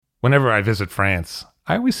Whenever I visit France,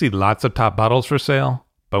 I always see lots of top bottles for sale,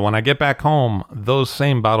 but when I get back home, those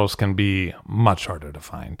same bottles can be much harder to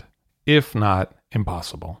find, if not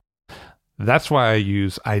impossible. That's why I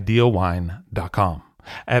use idealwine.com.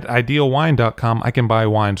 At idealwine.com, I can buy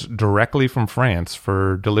wines directly from France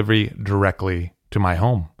for delivery directly to my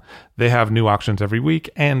home. They have new auctions every week,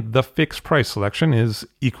 and the fixed price selection is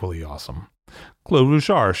equally awesome. Clos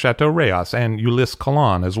Rougeard, Chateau Rayas, and Ulysse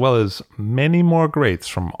Cologne, as well as many more greats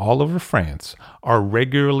from all over France, are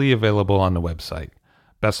regularly available on the website.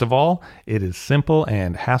 Best of all, it is simple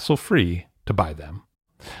and hassle-free to buy them.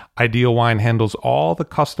 Ideal Wine handles all the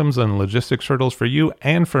customs and logistics hurdles for you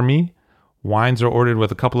and for me. Wines are ordered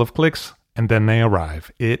with a couple of clicks, and then they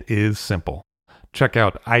arrive. It is simple. Check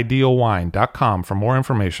out idealwine.com for more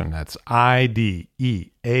information. That's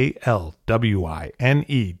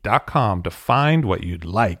IDEALWINE.com to find what you'd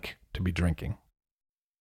like to be drinking.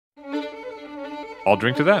 I'll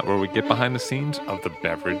Drink to That, where we get behind the scenes of the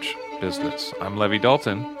beverage business. I'm Levi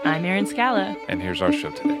Dalton. I'm Erin Scala. And here's our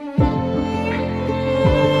show today.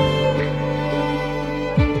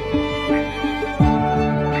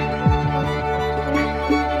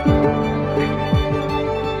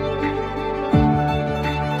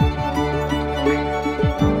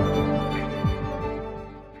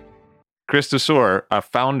 Chris Desor, a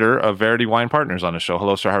founder of Verity Wine Partners, on the show.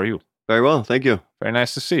 Hello, sir. How are you? Very well, thank you. Very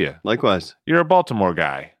nice to see you. Likewise. You're a Baltimore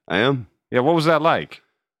guy. I am. Yeah, what was that like?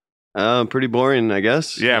 Pretty boring, I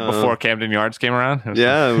guess. Yeah, before Camden Yards came around?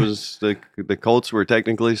 Yeah, it was the Colts were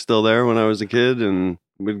technically still there when I was a kid, and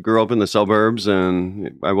we grew up in the suburbs,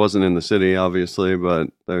 and I wasn't in the city, obviously, but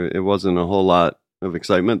it wasn't a whole lot of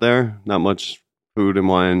excitement there. Not much food and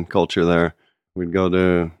wine culture there. We'd go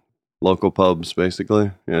to local pubs, basically.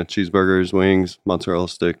 Yeah, cheeseburgers, wings, mozzarella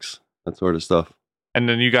sticks, that sort of stuff. And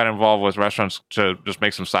then you got involved with restaurants to just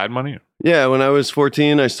make some side money? Yeah, when I was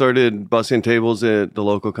 14, I started bussing tables at the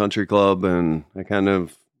local country club, and I kind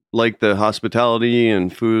of liked the hospitality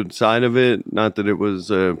and food side of it. Not that it was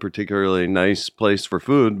a particularly nice place for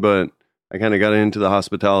food, but I kind of got into the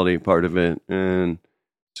hospitality part of it. And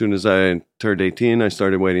as soon as I turned 18, I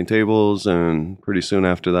started waiting tables, and pretty soon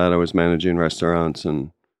after that, I was managing restaurants and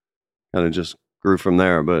kind of just grew from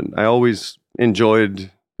there. But I always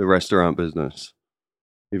enjoyed the restaurant business,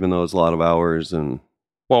 even though it's a lot of hours. And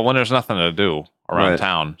well, when there's nothing to do around Right.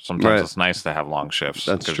 town, sometimes Right. it's nice to have long shifts.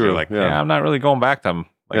 That's 'cause true, You're like, yeah. I'm not really going back to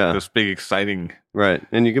Yeah. this big, exciting. right,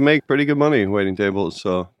 and you can make pretty good money waiting tables.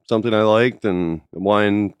 So something I liked, and the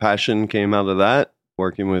wine passion came out of that.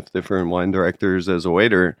 Working with different wine directors as a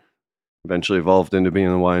waiter eventually evolved into being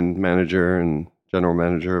a wine manager and general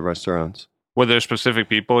manager of restaurants. Were there specific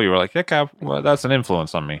people you were like, yeah, well, that's an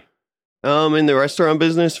influence on me? In the restaurant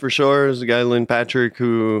business, for sure, there's a guy, Lynn Patrick,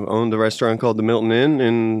 who owned a restaurant called the Milton Inn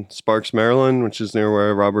in Sparks, Maryland, which is near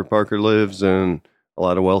where Robert Parker lives, and a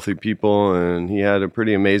lot of wealthy people. And he had a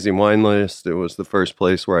pretty amazing wine list. It was the first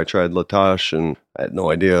place where I tried La Tâche, and I had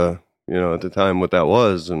no idea, at the time what that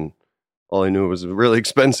was. And all I knew it was really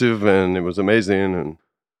expensive, and it was amazing. And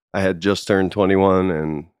I had just turned 21,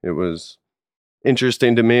 and it was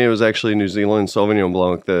interesting to me. It was actually New Zealand Sauvignon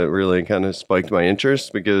Blanc that really kind of spiked my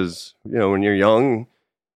interest because, when you're young,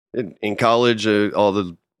 in college, all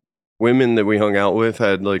the women that we hung out with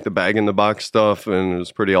had like the bag-in-the-box stuff, and it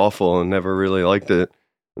was pretty awful and never really liked it.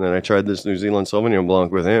 And then I tried this New Zealand Sauvignon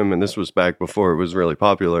Blanc with him, and this was back before it was really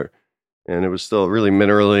popular. And it was still really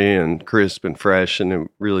minerally and crisp and fresh, and it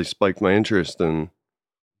really spiked my interest. And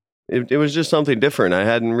it was just something different. I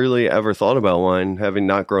hadn't really ever thought about wine, having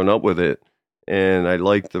not grown up with it. And I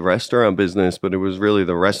liked the restaurant business, but it was really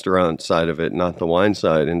the restaurant side of it, not the wine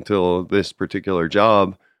side, until this particular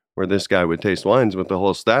job where this guy would taste wines with the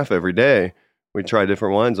whole staff every day. We'd try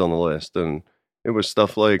different wines on the list. And it was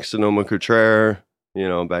stuff like Sonoma-Cutrer,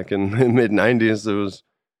 back in the mid-90s. It was,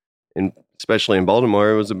 especially in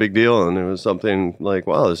Baltimore, it was a big deal. And it was something like,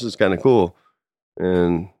 wow, this is kind of cool.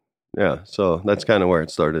 And yeah, so that's kind of where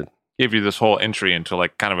it started. Gave you this whole entry into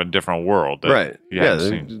like kind of a different world. Right. Yeah.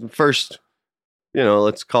 The first,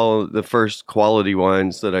 let's call it the first quality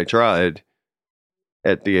wines that I tried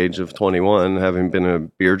at the age of 21, having been a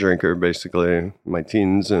beer drinker basically my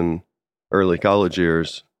teens and early college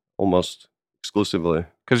years, almost exclusively.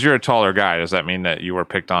 Because you're a taller guy, does that mean that you were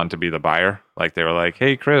picked on to be the buyer? Like they were like,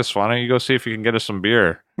 hey, Chris, why don't you go see if you can get us some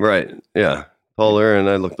beer? Right. Yeah. Taller, and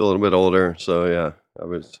I looked a little bit older. So yeah,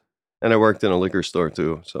 and I worked in a liquor store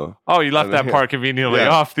too. So you left that part conveniently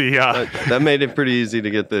off the. That made it pretty easy to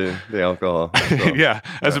get the alcohol. So,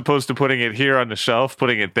 as opposed to putting it here on the shelf,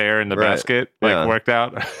 putting it there in the basket, worked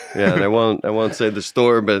out. Yeah, and I won't say the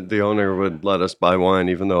store, but the owner would let us buy wine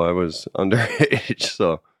even though I was underage.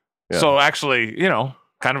 So So actually,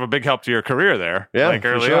 kind of a big help to your career there. Yeah, like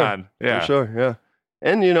early sure. on. Yeah, for sure. Yeah.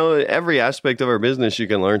 And, every aspect of our business, you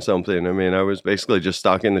can learn something. I mean, I was basically just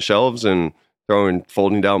stocking the shelves and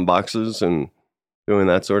folding down boxes and doing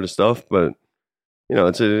that sort of stuff. But,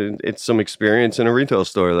 it's some experience in a retail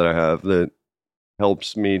store that I have that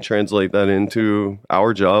helps me translate that into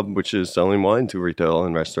our job, which is selling wine to retail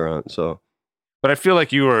and restaurants. So, but I feel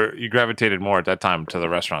like you gravitated more at that time to the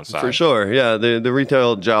restaurant side. for sure. Yeah. The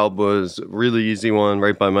retail job was a really easy one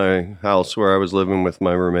right by my house where I was living with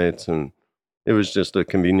my roommates. And it was just a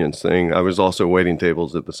convenience thing. I was also waiting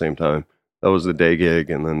tables at the same time. That was the day gig.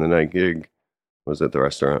 And then the night gig was at the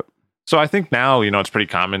restaurant. So I think now, it's pretty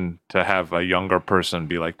common to have a younger person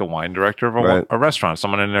be like the wine director of Right. a restaurant,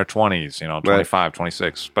 someone in their 20s, 25,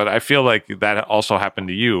 26. But I feel like that also happened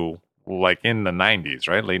to you like in the 90s,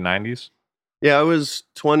 right? Late 90s? Yeah, I was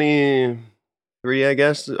 23, I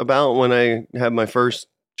guess, about when I had my first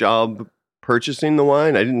job purchasing the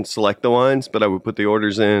wine. I didn't select the wines, but I would put the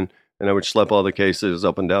orders in and I would schlep all the cases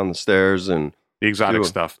up and down the stairs and The exotic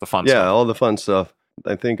stuff, the fun yeah, stuff. all the fun stuff.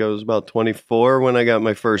 I think I was about 24 when I got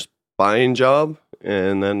my first buying job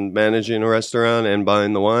and then managing a restaurant and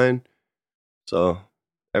buying the wine. So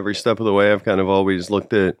every step of the way, I've kind of always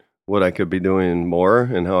looked at what I could be doing more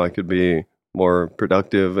and how I could be more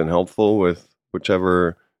productive and helpful with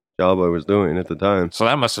whichever job I was doing at the time. So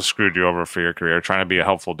that must have screwed you over for your career, trying to be a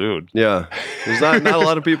helpful dude. Yeah, there's not a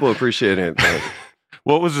lot of people appreciate it. But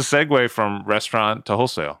What was the segue from restaurant to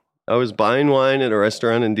wholesale? I was buying wine at a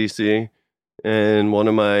restaurant in DC, and one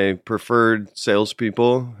of my preferred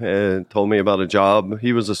salespeople had told me about a job.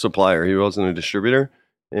 He was a supplier, he wasn't a distributor.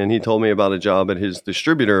 And he told me about a job at his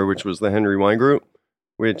distributor, which was the Henry Wine Group,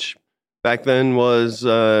 which back then was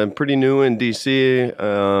pretty new in DC.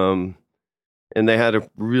 And they had a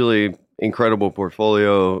really incredible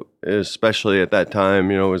portfolio, especially at that time.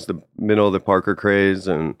 It was the middle of the Parker craze,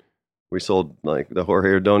 and we sold like the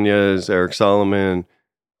Jorge Ordonez, Eric Solomon,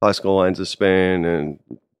 classical wines of Spain, and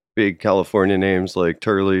big California names like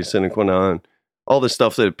Turley, Sinaquanon, all the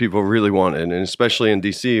stuff that people really wanted, and especially in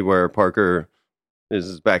DC where Parker is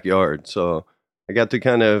his backyard. So I got to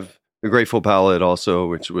kind of the Grateful Palate also,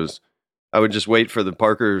 which was, I would just wait for the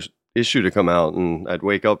Parker's issue to come out, and I'd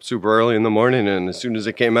wake up super early in the morning, and as soon as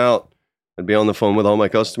it came out, I'd be on the phone with all my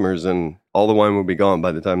customers, and all the wine would be gone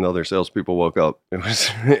by the time the other salespeople woke up. It was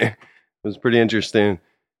it was pretty interesting.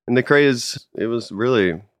 And the craze, it was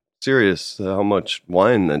really serious how much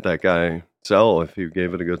wine that guy sell if he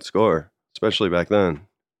gave it a good score, especially back then.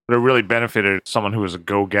 But it really benefited someone who was a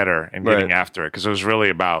go-getter and getting Right. after it, because it was really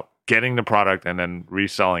about getting the product and then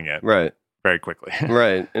reselling it Right, very quickly.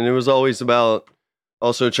 right. And it was always about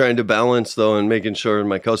also trying to balance, though, and making sure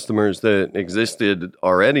my customers that existed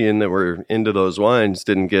already and that were into those wines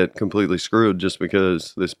didn't get completely screwed just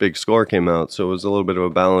because this big score came out. So it was a little bit of a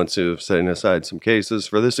balance of setting aside some cases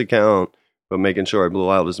for this account, but making sure I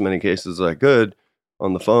blew out as many cases as I could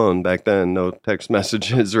on the phone. Back then, no text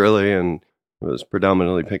messages really, and it was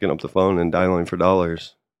predominantly picking up the phone and dialing for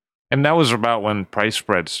dollars. And that was about when price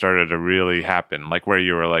spreads started to really happen, like where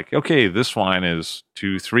you were like, okay, this wine is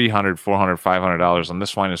to $300, $400, $500, and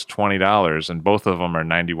this wine is $20, and both of them are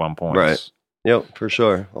 91 points. Right. Yep, for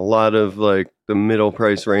sure. A lot of like the middle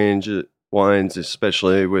price range wines,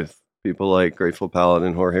 especially with people like Grateful Palate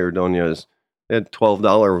and Jorge Ordonez, they had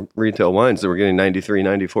 $12 retail wines that were getting 93,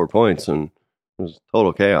 94 points, and it was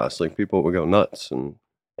total chaos. Like people would go nuts, and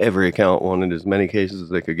every account wanted as many cases as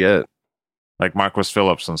they could get. Like Marquis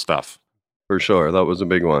Phillips and stuff. For sure. That was a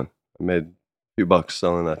big one. I made a few bucks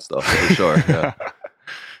selling that stuff, for sure. Yeah.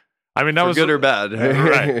 I mean, that For was good or bad.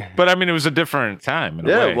 right. But I mean, it was a different time. In a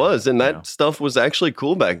way. It was. And that Yeah. stuff was actually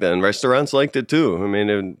cool back then. Restaurants liked it too. I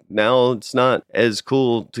mean, now it's not as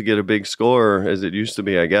cool to get a big score as it used to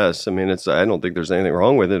be, I guess. I mean, I don't think there's anything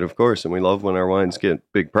wrong with it, of course. And we love when our wines get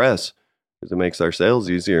big press because it makes our sales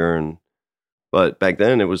easier. But back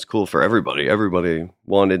then, it was cool for everybody. Everybody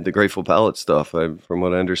wanted the Grateful Palate stuff. From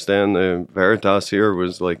what I understand, the Veritas here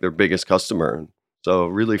was like their biggest customer. So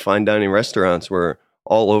really fine dining restaurants were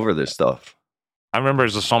all over this stuff. I remember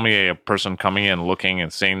as a sommelier, a person coming in, looking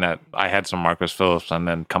and seeing that I had some Marquis Phillips, and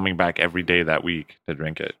then coming back every day that week to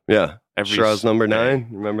drink it. Yeah. Every Shiraz number day. 9.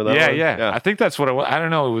 Remember that Yeah, one? yeah. I think that's what it was. I don't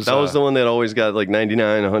know. It was That was the one that always got like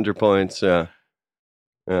 99, 100 points. Yeah.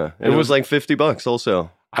 Yeah. And it was like $50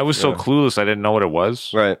 also. I was so clueless. I didn't know what it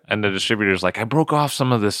was. Right. And the distributor's like, I broke off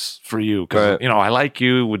some of this for you because, Right. I like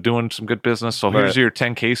you. We're doing some good business. So here's Right. your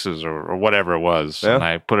 10 cases or whatever it was. Yeah. And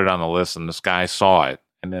I put it on the list, and this guy saw it.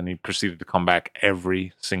 And then he proceeded to come back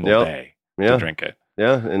every single Yep. day Yeah. to drink it.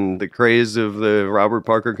 Yeah, and the craze of the Robert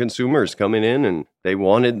Parker consumers coming in, and they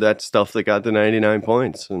wanted that stuff that got the 99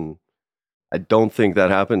 points. And I don't think that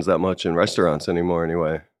happens that much in restaurants anymore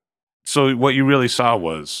anyway. So what you really saw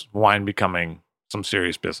was wine becoming some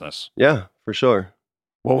serious business. Yeah, for sure.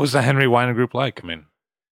 What was the Henry Wine Group like? I mean,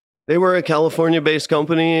 They were a California-based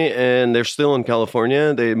company, and they're still in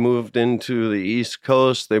California. They moved into the East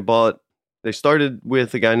Coast. They started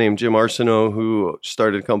with a guy named Jim Arsenault, who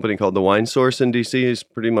started a company called The Wine Source in DC. He's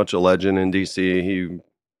pretty much a legend in DC. He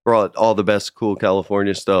brought all the best cool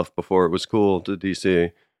California stuff before it was cool to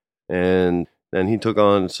DC. And then he took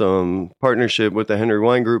on some partnership with the Henry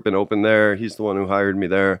Wine Group and opened there. He's the one who hired me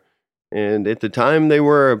there. And at the time, they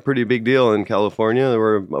were a pretty big deal in California. They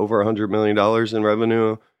were over $100 million in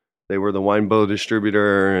revenue. They were the Winebow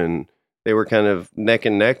distributor, and they were kind of neck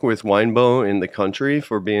and neck with Winebow in the country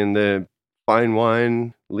for being the fine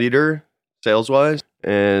wine leader sales-wise.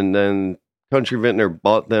 And then Country Vintner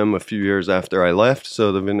bought them a few years after I left,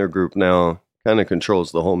 so the Vintner Group now kind of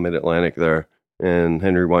controls the whole Mid-Atlantic there. And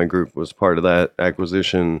Henry Wine Group was part of that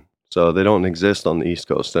acquisition, so they don't exist on the East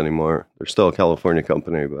Coast anymore. They're still a California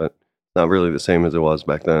company, but not really the same as it was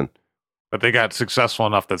back then. but they got successful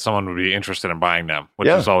enough that someone would be interested in buying them, which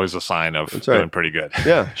Yeah. is always a sign of That's right. doing pretty good.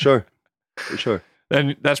 Yeah, sure. For sure.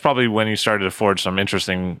 And that's probably when you started to forge some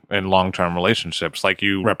interesting and long-term relationships, like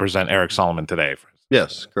you represent Eric Solomon today.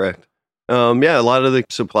 Yes, correct. Yeah, a lot of the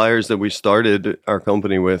suppliers that we started our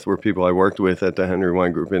company with were people I worked with at the Henry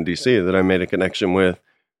Wine Group in DC that I made a connection with.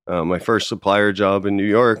 My first supplier job in New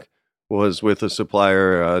York was with a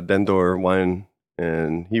supplier, Desor Wine,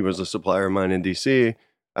 and he was a supplier of mine in DC.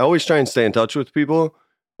 I always try and stay in touch with people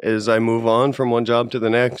as I move on from one job to the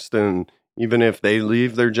next, and even if they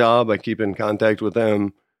leave their job, I keep in contact with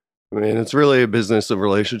them. I mean, it's really a business of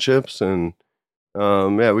relationships, and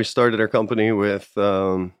yeah, we started our company with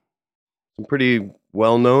some pretty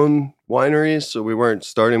well-known wineries, so we weren't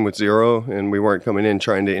starting with zero, and we weren't coming in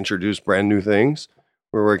trying to introduce brand new things.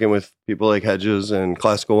 We're working with people like Hedges and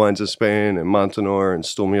Classical Wines of Spain and Montanor and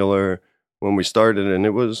Stuhlmuller when we started, and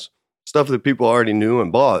it was stuff that people already knew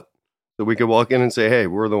and bought, so we could walk in and say, hey,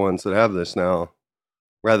 we're the ones that have this now,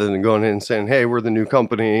 rather than going in and saying, hey, we're the new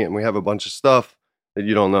company and we have a bunch of stuff that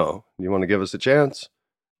you don't know. You want to give us a chance?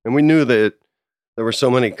 And we knew that there were so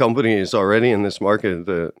many companies already in this market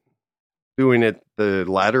that doing it the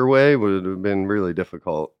latter way would have been really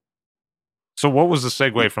difficult. So what was the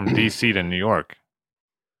segue from DC to New York?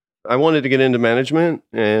 I wanted to get into management,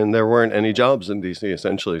 and there weren't any jobs in DC,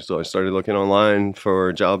 essentially. So I started looking online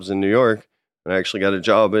for jobs in New York, and I actually got a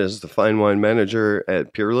job as the fine wine manager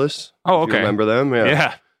at Peerless. Oh, If you okay. remember them?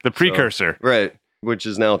 Yeah, the precursor. Right, which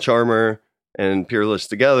is now Charmer and Peerless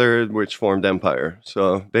together, which formed Empire.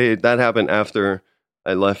 So that happened after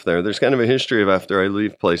I left there. There's kind of a history of after I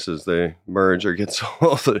leave places, they merge or get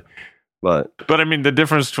sold. But I mean, the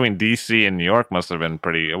difference between DC and New York must have been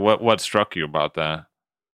pretty. What struck you about that?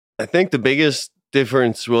 I think the biggest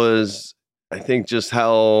difference was, I think, just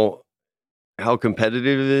how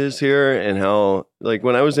competitive it is here, and how, like,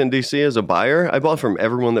 when I was in DC as a buyer, I bought from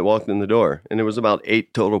everyone that walked in the door, and it was about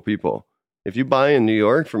 8 total people. If you buy in New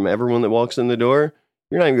York from everyone that walks in the door,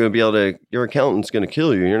 you're not even going to be able to, your accountant's going to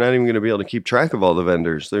kill you. You're not even going to be able to keep track of all the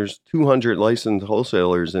vendors. There's 200 licensed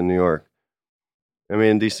wholesalers in New York. I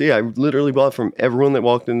mean, in DC, I literally bought from everyone that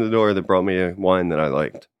walked in the door that brought me a wine that I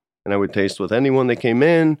liked. And I would taste with anyone that came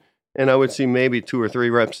in, and I would see maybe 2 or 3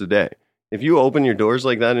 reps a day. If you open your doors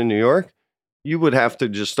like that in New York, you would have to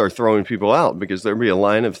just start throwing people out, because there'd be a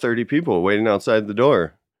line of 30 people waiting outside the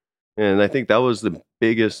door. And I think that was the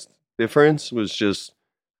biggest difference, was just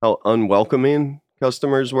how unwelcoming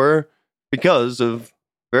customers were, because of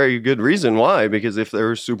very good reason why. Because if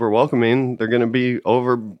they're super welcoming, they're going to be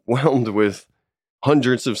overwhelmed with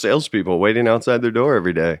hundreds of salespeople waiting outside their door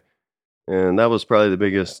every day. And that was probably the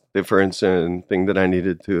biggest difference and thing that I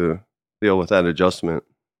needed to deal with, that adjustment.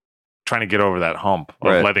 Trying to get over that hump of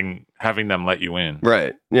Right. having them let you in.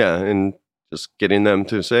 Right. Yeah. And just getting them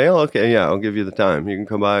to say, oh, okay, yeah, I'll give you the time. You can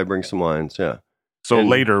come by, bring some wines. Yeah. So And-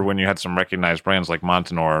 later, when you had some recognized brands like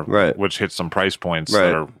Montanor, Right. which hit some price points Right.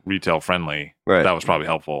 that are retail friendly, Right. that was probably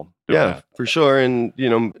helpful. doing Yeah, that. for sure. And,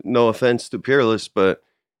 no offense to Peerless, but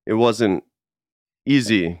it wasn't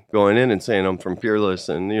easy going in and saying I'm from Peerless.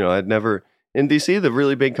 And, I'd never, in DC, the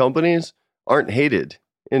really big companies aren't hated.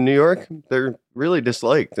 In New York, they're really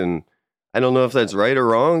disliked. And I don't know if that's right or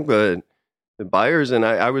wrong, but the buyers, and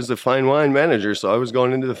I was the fine wine manager, so I was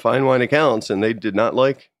going into the fine wine accounts, and they did not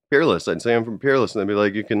like Peerless. I'd say I'm from Peerless, and they'd be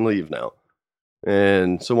like, you can leave now.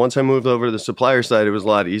 And so once I moved over to the supplier side, it was a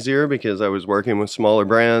lot easier, because I was working with smaller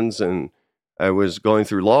brands, and I was going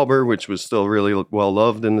through Lauber, which was still really well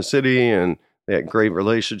loved in the city, and they had great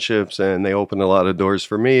relationships, and they opened a lot of doors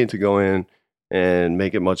for me to go in and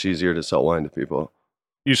make it much easier to sell wine to people.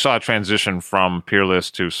 You saw a transition from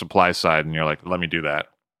peerless to supply side, and you're like, let me do that.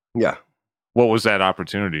 Yeah. What was that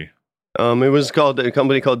opportunity? It was called a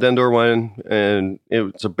company called Desor Wine, and it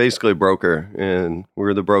was basically a broker, and we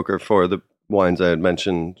were the broker for the wines I had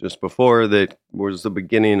mentioned just before. That was the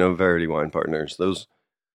beginning of Verity Wine Partners. Those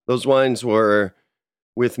wines were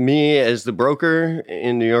with me as the broker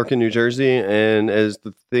in New York and New Jersey, and as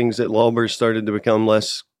the things at Lauber started to become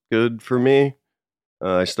less good for me,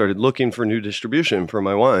 I started looking for new distribution for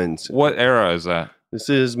my wines. What era is that? This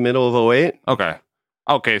is middle of '08.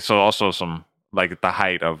 Okay, so also some, like, the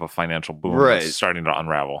height of a financial boom Right. that's starting to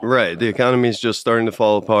unravel. Right. The economy is just starting to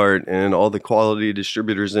fall apart, and all the quality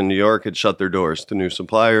distributors in New York had shut their doors to new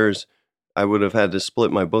suppliers. I would have had to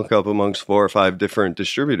split my book up amongst 4 or 5 different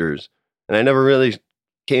distributors. And I never really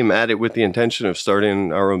came at it with the intention of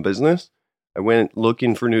starting our own business. I went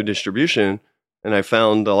looking for new distribution, and I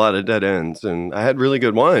found a lot of dead ends. And I had really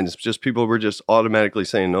good wines, just people were just automatically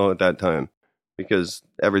saying no at that time because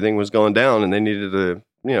everything was going down and they needed to,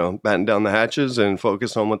 batten down the hatches and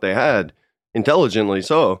focus on what they had. Intelligently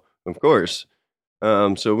so, of course.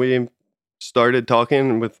 So we started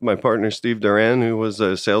talking with my partner, Steve Duran, who was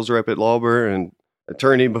a sales rep at Lauber and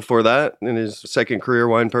attorney before that, and his second career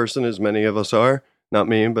wine person, as many of us are. Not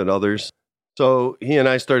me, but others. So he and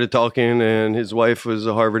I started talking, and his wife was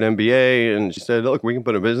a Harvard MBA, and she said, look, we can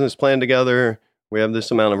put a business plan together. We have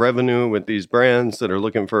this amount of revenue with these brands that are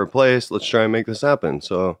looking for a place. Let's try and make this happen.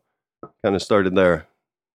 So kind of started there.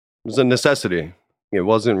 It was a necessity. It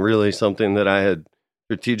wasn't really something that I had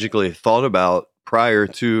strategically thought about prior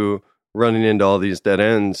to running into all these dead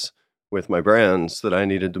ends with my brands that I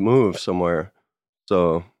needed to move somewhere.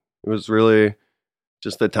 So it was really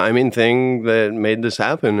just a timing thing that made this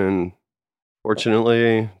happen. And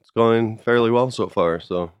fortunately, it's going fairly well so far.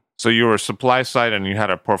 So you were supply side and you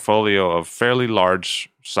had a portfolio of fairly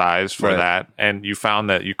large size for Right. that. And you found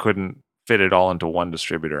that you couldn't fit it all into one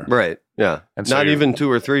distributor. Right. Yeah. And so not even 2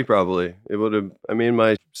 or 3, probably. It would have,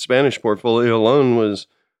 my Spanish portfolio alone was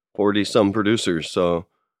 40 some producers. So,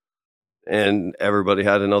 and everybody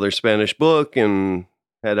had another Spanish book. And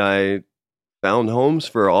had I found homes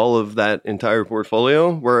for all of that entire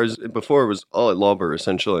portfolio, whereas before it was all at Lauber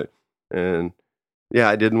essentially. And yeah,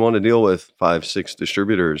 I didn't want to deal with 5, 6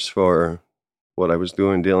 distributors for what I was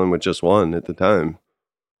doing, dealing with just one at the time.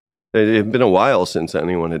 It had been a while since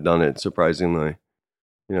anyone had done it, surprisingly.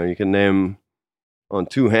 You can name on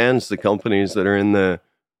 2 hands the companies that are in the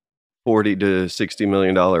 $40 to $60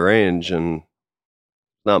 million range, and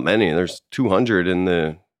not many. There's 200 in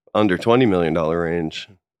the under $20 million range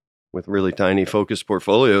with really tiny focused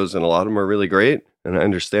portfolios, and a lot of them are really great. And I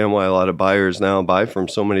understand why a lot of buyers now buy from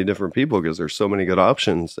so many different people because there's so many good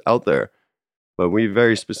options out there. But we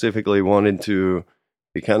very specifically wanted to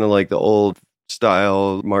be kind of like the old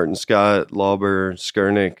style Martin Scott, Lauber,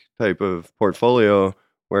 Skurnik type of portfolio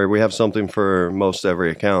where we have something for most every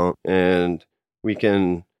account, and we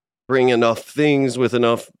can bring enough things with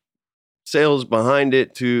enough sales behind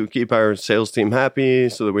it to keep our sales team happy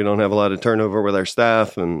so that we don't have a lot of turnover with our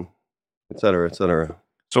staff, and et cetera, et cetera.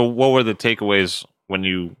 So what were the takeaways when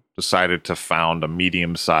you decided to found a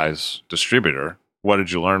medium-sized distributor? What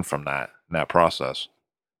did you learn from that in that process?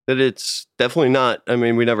 That it's definitely not,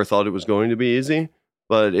 we never thought it was going to be easy,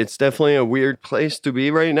 but it's definitely a weird place to be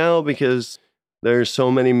right now because there's so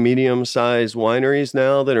many medium-sized wineries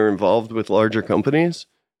now that are involved with larger companies.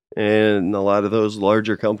 And a lot of those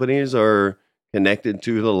larger companies are connected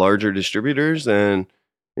to the larger distributors. And,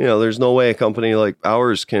 there's no way a company like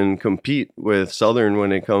ours can compete with Southern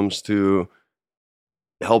when it comes to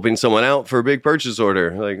helping someone out for a big purchase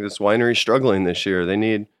order. Like, this winery's struggling this year. They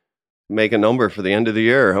need to make a number for the end of the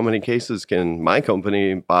year. How many cases can my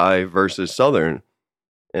company buy versus Southern?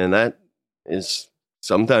 And that is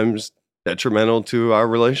sometimes detrimental to our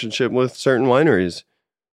relationship with certain wineries.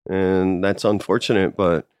 And that's unfortunate,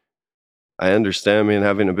 but I understand.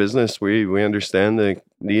 Having a business, we understand the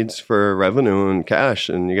needs for revenue and cash,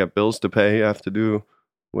 and you got bills to pay. You have to do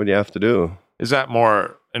what you have to do. Is that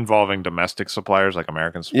more involving domestic suppliers, like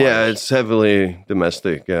American suppliers? Yeah, it's heavily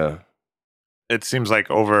domestic, yeah. It seems like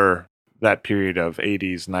over that period of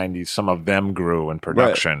 80s, 90s, some of them grew in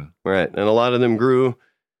production. Right. And a lot of them grew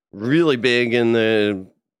really big in the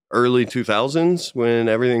early 2000s when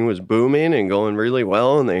everything was booming and going really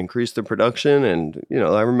well, and they increased the production. And,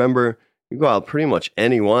 I remember you go out pretty much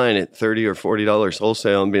any wine at $30 or $40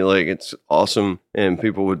 wholesale and be like, it's awesome. And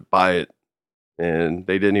people would buy it and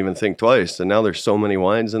they didn't even think twice. And now there's so many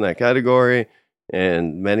wines in that category.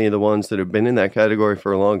 And many of the ones that have been in that category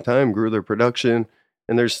for a long time grew their production.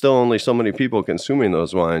 And there's still only so many people consuming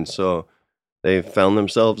those wines. So they've found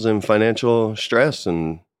themselves in financial stress.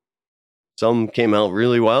 And Some came out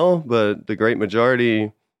really well, but the great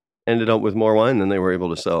majority ended up with more wine than they were able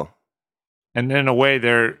to sell. And in a way,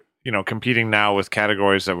 they're competing now with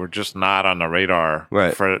categories that were just not on the radar,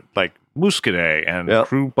 Right. For like Muscadet and Yep.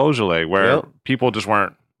 Cru Beaujolais, where Yep. people just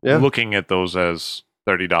weren't Yeah. looking at those as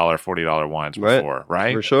 $30, $40 wines before,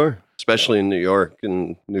 right? For sure. Especially in New York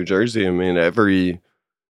and New Jersey. I mean, every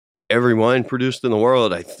wine produced in the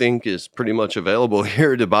world, I think, is pretty much available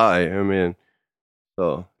here to buy. I mean,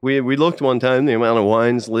 so we looked one time, the amount of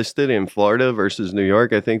wines listed in Florida versus New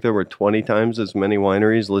York. I think there were 20 times as many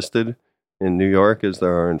wineries listed in New York as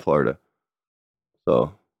there are in Florida.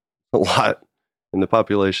 So a lot. And the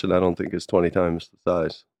population, I don't think, is 20 times the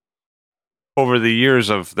size. Over the years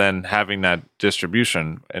of then having that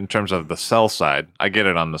distribution, in terms of the sell side, I get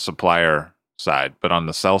it on the supplier side, but on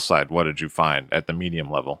the sell side, what did you find at the medium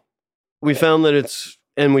level? We found that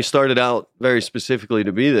and we started out very specifically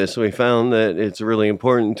to be this. We found that it's really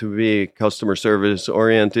important to be customer service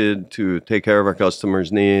oriented, to take care of our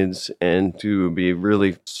customers' needs, and to be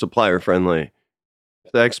really supplier friendly.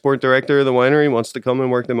 If the export director of the winery wants to come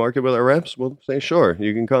and work the market with our reps, we'll say, sure,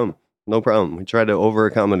 you can come. No problem. We try to over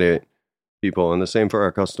accommodate people, and the same for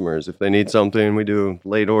our customers. If they need something, we do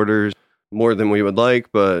late orders more than we would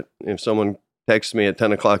like, but if someone texts me at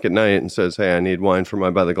 10 o'clock at night and says, hey, I need wine for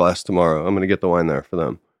my by the glass tomorrow, I'm going to get the wine there for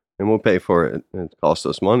them, and we'll pay for it. It costs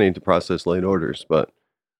us money to process late orders, but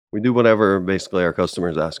we do whatever basically our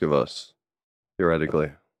customers ask of us,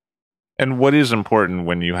 theoretically. And what is important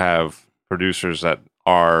when you have producers that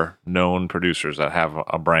are known producers that have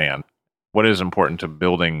a brand? What is important to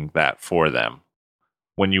building that for them?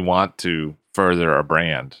 When you want to further a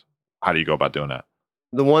brand, how do you go about doing that?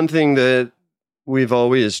 The one thing that we've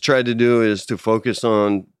always tried to do is to focus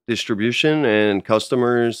on distribution and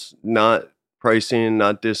customers, not pricing,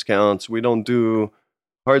 not discounts. We don't do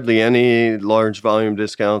hardly any large volume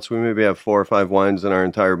discounts. We maybe have 4 or 5 wines in our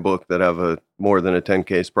entire book that have more than a 10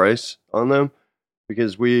 case price on them,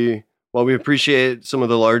 because while we appreciate some of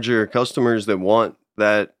the larger customers that want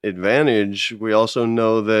that advantage, we also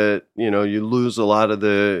know that, you lose a lot of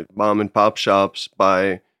the mom and pop shops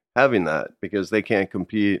by having that, because they can't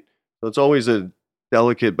compete. So it's always a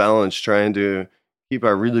delicate balance trying to keep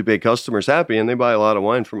our really big customers happy, and they buy a lot of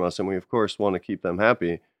wine from us, and we of course want to keep them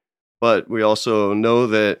happy. But we also know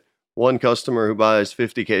that one customer who buys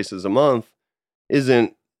 50 cases a month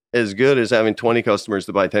isn't as good as having 20 customers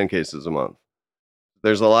to buy 10 cases a month.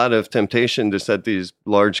 There's a lot of temptation to set these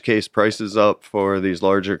large case prices up for these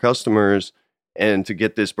larger customers and to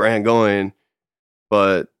get this brand going.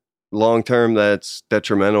 But long term, that's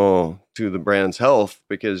detrimental to the brand's health,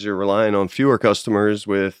 because you're relying on fewer customers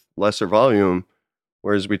with lesser volume.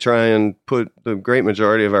 Whereas we try and put the great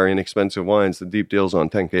majority of our inexpensive wines, the deep deals, on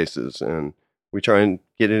 10 cases. And we try and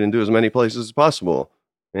get it into as many places as possible.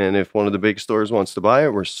 And if one of the big stores wants to buy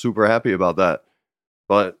it, we're super happy about that.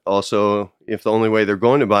 But also, if the only way they're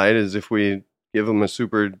going to buy it is if we give them a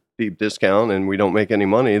super deep discount and we don't make any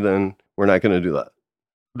money, then we're not going to do that.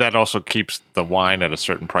 That also keeps the wine at a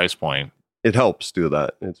certain price point. It helps do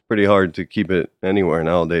that. It's pretty hard to keep it anywhere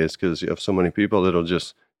nowadays, because you have so many people that'll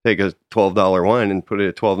just take a $12 wine and put it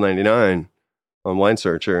at $12.99 on Wine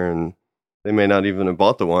Searcher, and they may not even have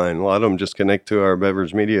bought the wine. A lot of them just connect to our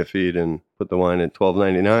beverage media feed and put the wine at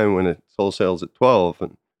 $12.99 when it's wholesales at $12.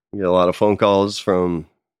 And we get a lot of phone calls from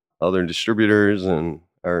other distributors and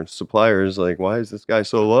our suppliers like, why is this guy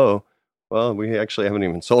so low? Well, we actually haven't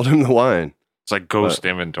even sold him the wine. It's like ghost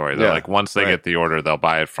inventory. They're like, once they get the order, they'll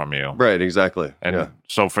buy it from you. Right, exactly. And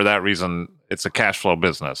so for that reason, it's a cash flow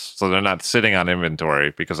business. So they're not sitting on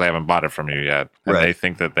inventory because they haven't bought it from you yet. And they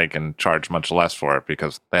think that they can charge much less for it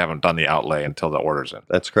because they haven't done the outlay until the order's in.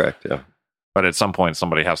 That's correct, yeah. But at some point,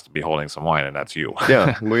 somebody has to be holding some wine, and that's you.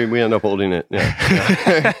 Yeah, we end up holding it.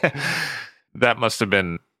 Yeah. That must have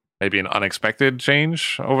been maybe an unexpected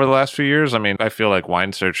change over the last few years. I mean, I feel like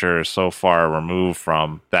Wine Searcher is so far removed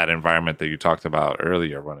from that environment that you talked about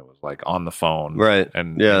earlier when it was like on the phone. Right.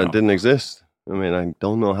 And it didn't exist. I mean, I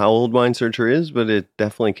don't know how old Wine Searcher is, but it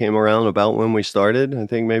definitely came around about when we started. I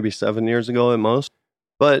think maybe 7 years ago at most.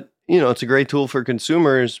 But, it's a great tool for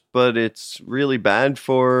consumers, but it's really bad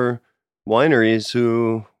for wineries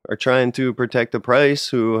who are trying to protect the price,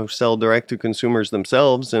 who sell direct to consumers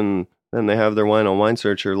themselves, and then they have their wine on Wine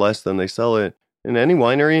Searcher less than they sell it. In any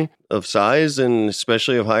winery of size, and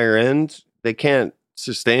especially of higher end, they can't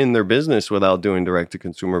sustain their business without doing direct to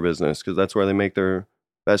consumer business, because that's where they make their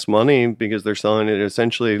best money, because they're selling it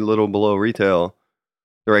essentially a little below retail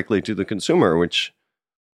directly to the consumer, which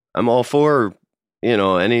I'm all for.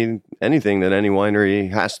 Anything that any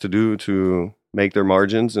winery has to do to make their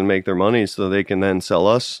margins and make their money so they can then sell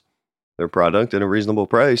us their product at a reasonable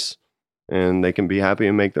price. and they can be happy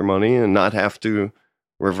and make their money and not have to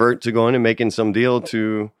revert to going and making some deal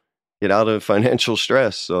to get out of financial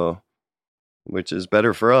stress. So, which is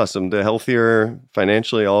better for us. And the healthier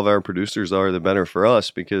financially all of our producers are, the better for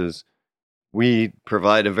us, because we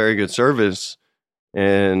provide a very good service.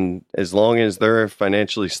 And as long as they're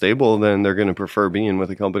financially stable, then they're going to prefer being with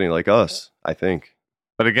a company like us, I think.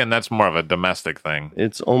 But again, that's more of a domestic thing.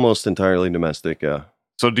 It's almost entirely domestic, yeah.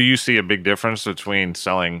 So do you see a big difference between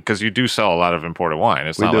selling, because you do sell a lot of imported wine.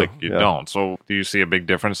 It's not like you don't. So do you see a big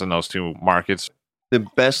difference in those two markets? The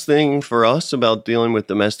best thing for us about dealing with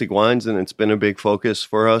domestic wines, and it's been a big focus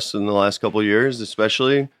for us in the last couple of years,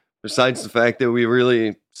 especially, besides the fact that we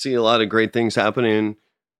really see a lot of great things happening,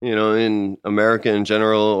 in America in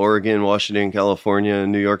general, Oregon, Washington, California,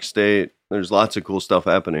 New York State. There's lots of cool stuff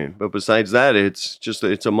happening. But besides that,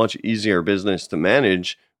 it's a much easier business to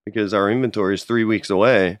manage because our inventory is 3 weeks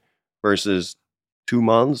away versus 2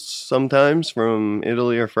 months sometimes from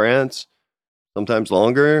Italy or France, sometimes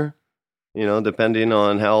longer, depending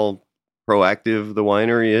on how proactive the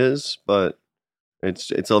winery is. But it's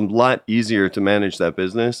a lot easier to manage that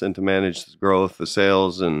business and to manage the growth, the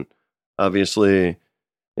sales, and obviously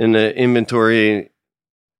in the inventory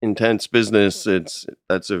intense business,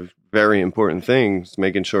 that's a very important thing, is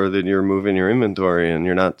making sure that you're moving your inventory and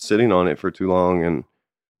you're not sitting on it for too long. And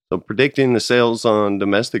so predicting the sales on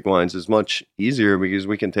domestic wines is much easier because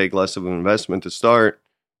we can take less of an investment to start.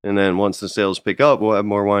 And then once the sales pick up, we'll have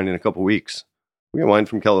more wine in a couple weeks. We get wine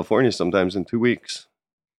from California sometimes in 2 weeks.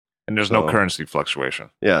 And there's no currency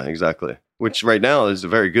fluctuation. Yeah, exactly. Which right now is a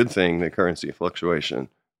very good thing, the currency fluctuation.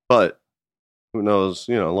 But who knows,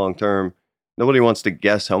 long term, nobody wants to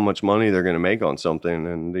guess how much money they're going to make on something.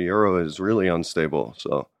 And the euro is really unstable.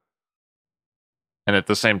 So. And at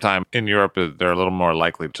the same time, in Europe, they're a little more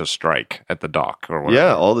likely to strike at the dock or whatever.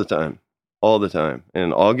 Yeah, all the time. All the time.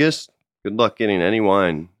 In August, good luck getting any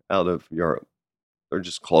wine out of Europe. They're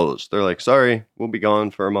just closed. They're like, sorry, we'll be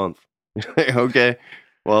gone for a month. Okay.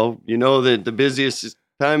 Well, that the busiest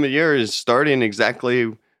time of year is starting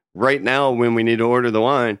exactly right now when we need to order the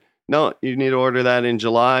wine. No, you need to order that in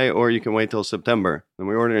July, or you can wait till September. And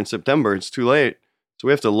we order in September, it's too late. So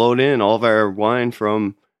we have to load in all of our wine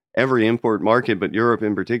from every import market, but Europe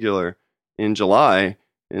in particular, in July.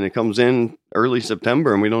 And it comes in early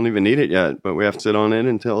September, and we don't even need it yet. But we have to sit on it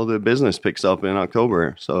until the business picks up in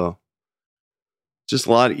October. So it's just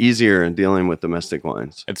a lot easier in dealing with domestic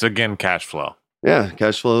wines. It's, again, cash flow. Yeah,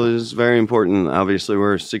 cash flow is very important. Obviously,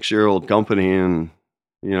 we're a 6-year-old company, and,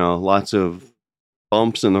 lots of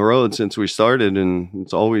bumps in the road since we started, and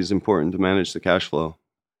it's always important to manage the cash flow.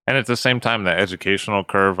 And at the same time, the educational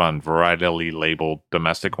curve on varietally labeled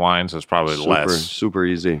domestic wines is probably super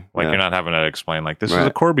easy. You're not having to explain, this is a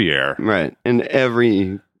Corbière. Right. And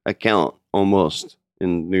every account almost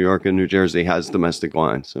in New York and New Jersey has domestic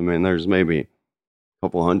wines. I mean, there's maybe a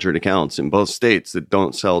couple hundred accounts in both states that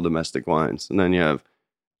don't sell domestic wines. And then you have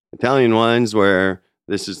Italian wines where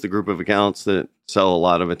this is the group of accounts that sell a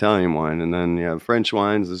lot of Italian wine. And then you have French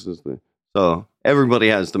wines. So everybody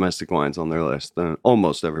has domestic wines on their list.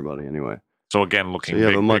 Almost everybody, anyway. So again, looking, you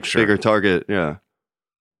have a much bigger target, yeah.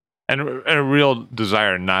 And a real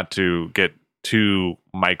desire not to get too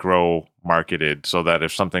micro marketed, so that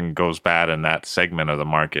if something goes bad in that segment of the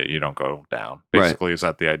market, you don't go down. Basically, right. Is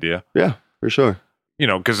that the idea? Yeah, for sure.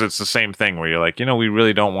 Because it's the same thing where you're like, we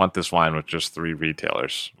really don't want this wine with just 3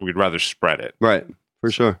 retailers. We'd rather spread it. Right, for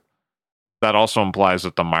sure. That also implies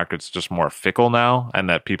that the market's just more fickle now, and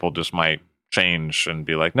that people just might change and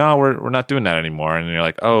be like, no, we're not doing that anymore. And you're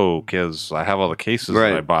like, oh, because I have all the cases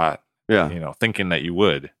that I bought. Yeah. Thinking that you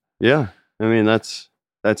would. Yeah. I mean, that's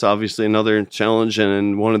obviously another challenge.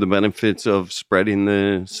 And one of the benefits of spreading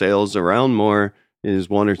the sales around more is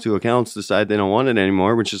 1 or 2 accounts decide they don't want it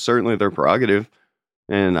anymore, which is certainly their prerogative.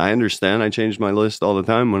 And I understand. I changed my list all the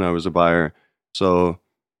time when I was a buyer. So,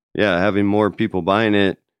 yeah, having more people buying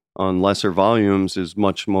it on lesser volumes is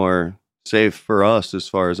much more safe for us as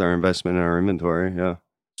far as our investment in our inventory. Yeah.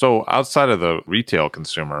 So outside of the retail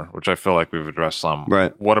consumer, which I feel like we've addressed some,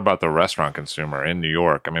 right. What about the restaurant consumer in New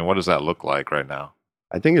York? I mean, what does that look like right now?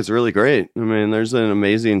 I think it's really great. I mean, there's an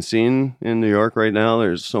amazing scene in New York right now.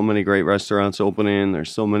 There's so many great restaurants opening.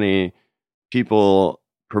 There's so many people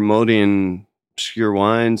promoting obscure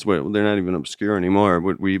wines. Well, they're not even obscure anymore.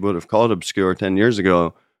 What we would have called obscure 10 years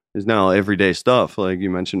ago is now everyday stuff. Like you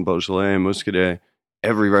mentioned, Beaujolais and Muscadet.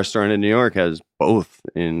 Every restaurant in New York has both,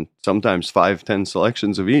 in sometimes 5-10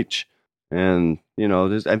 selections of each. And,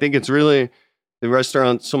 I think it's really, the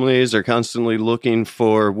restaurant sommeliers are constantly looking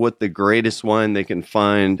for what the greatest wine they can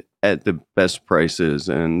find at the best prices.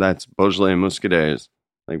 And that's Beaujolais and Muscadet.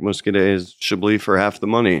 Like Muscadet is Chablis for half the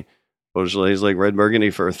money. Beaujolais like red Burgundy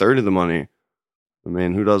for a third of the money. I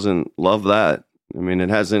mean, who doesn't love that? I mean, it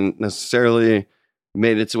hasn't necessarily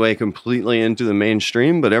made its way completely into the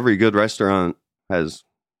mainstream, but every good restaurant has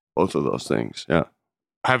both of those things. Yeah.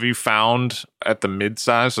 Have you found at the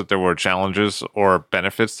mid-size that there were challenges or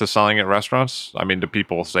benefits to selling at restaurants? I mean, do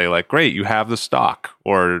people say like, great, you have the stock,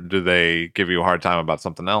 or do they give you a hard time about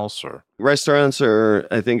something else? Or Restaurants are,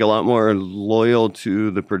 I think, a lot more loyal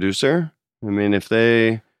to the producer. I mean, if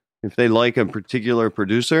they like a particular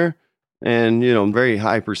producer, and very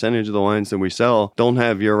high percentage of the wines that we sell don't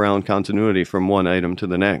have year-round continuity from one item to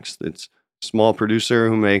the next. It's a small producer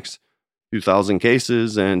who makes 2,000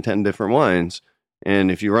 cases and 10 different wines.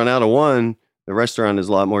 And if you run out of one, the restaurant is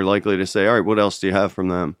a lot more likely to say, all right, what else do you have from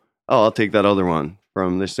them? Oh, I'll take that other one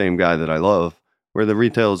from the same guy that I love. Where the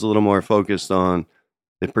retail is a little more focused on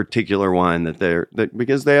the particular wine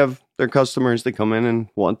because they have their customers that come in and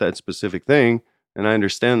want that specific thing. And I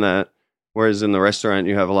understand that. Whereas in the restaurant,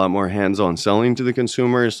 you have a lot more hands-on selling to the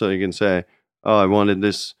consumer. So you can say, oh, I wanted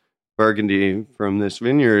this Burgundy from this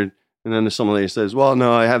vineyard. And then somebody says, well,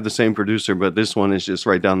 no, I have the same producer, but this one is just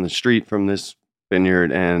right down the street from this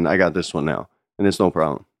vineyard, and I got this one now, and it's no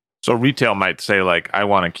problem. So retail might say like, I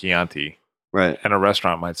want a Chianti, right? And a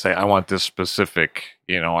restaurant might say, I want this specific,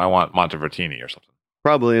 I want Montevertini or something.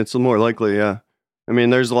 Probably, it's more likely, yeah. I mean,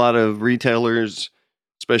 there's a lot of retailers,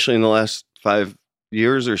 especially in the last 5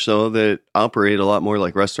 years or so, that operate a lot more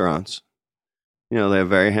like restaurants. They have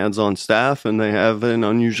very hands-on staff, and they have an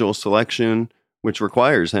unusual selection, which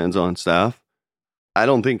requires hands-on staff. I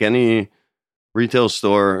don't think any retail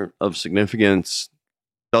store of significance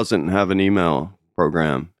doesn't have an email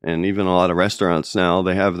program. And even a lot of restaurants now,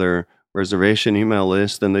 they have their reservation email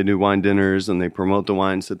list, and they do wine dinners, and they promote the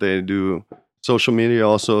wines that they do. Social media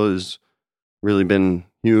also has really been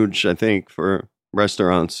huge, I think, for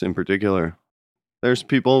restaurants in particular. There's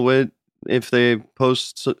people if they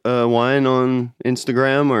post wine on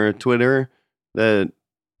Instagram or Twitter, that,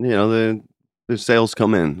 the sales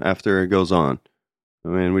come in after it goes on. I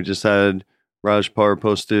mean, we just had Raj Par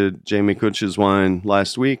posted Jamie Kutch's wine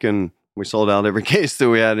last week, and we sold out every case that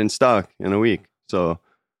we had in stock in a week. So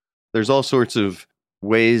there's all sorts of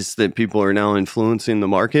ways that people are now influencing the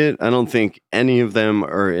market. I don't think any of them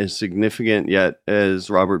are as significant yet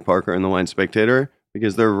as Robert Parker and the Wine Spectator,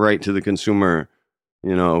 because they're right to the consumer,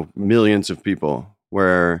 millions of people,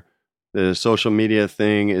 where the social media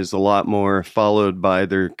thing is a lot more followed by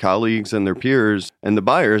their colleagues and their peers and the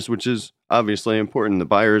buyers, which is obviously important. The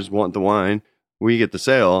buyers want the wine. We get the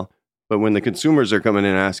sale, but when the consumers are coming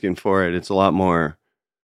in asking for it, it's a lot more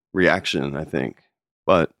reaction, I think.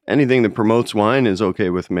 But anything that promotes wine is okay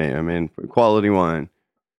with me. I mean, quality wine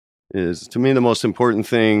is, to me, the most important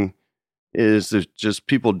thing is that just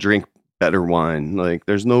people drink better wine. Like,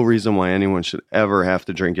 there's no reason why anyone should ever have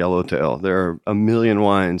to drink Yellowtail. There are a million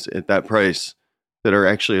wines at that price that are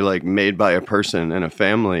actually like made by a person and a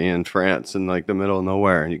family in France in like the middle of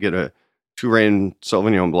nowhere. And you get a Touraine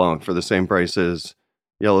Sauvignon Blanc for the same price as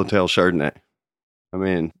Yellowtail Chardonnay. I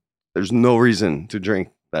mean, there's no reason to drink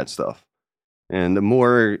that stuff. And the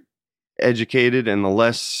more educated and the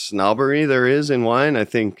less snobbery there is in wine, I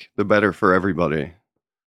think the better for everybody.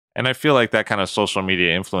 And I feel like that kind of social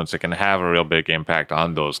media influence, it can have a real big impact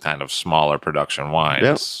on those kind of smaller production wines.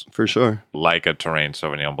 Yes, for sure. Like a Touraine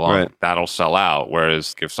Sauvignon Blanc. Right. That'll sell out.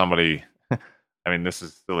 Whereas if somebody... I mean, this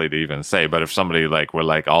is silly to even say, but if somebody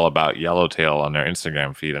were all about Yellowtail on their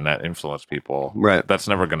Instagram feed and that influenced people, right, that's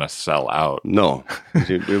never going to sell out. No,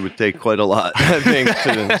 it would take quite a lot, I think,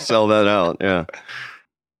 to sell that out. Yeah.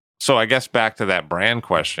 So I guess back to that brand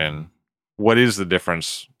question, what is the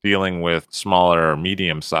difference dealing with smaller or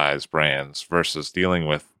medium-sized brands versus dealing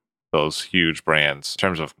with those huge brands in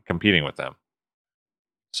terms of competing with them?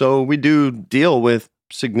 So we do deal with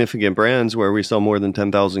significant brands where we sell more than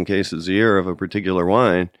 10,000 cases a year of a particular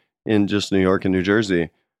wine in just New York and New Jersey.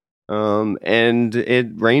 And it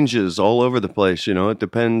ranges all over the place. It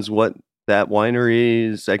depends what that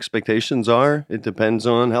winery's expectations are. It depends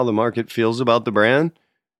on how the market feels about the brand.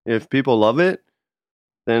 If people love it,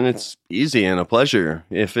 then it's easy and a pleasure.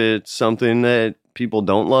 If it's something that people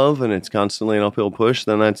don't love and it's constantly an uphill push,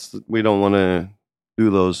 then we don't want to do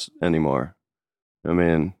those anymore. I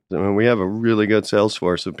mean, we have a really good sales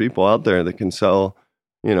force of people out there that can sell,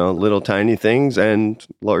 little tiny things and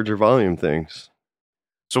larger volume things.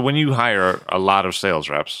 So when you hire a lot of sales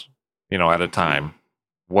reps, at a time,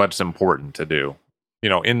 what's important to do?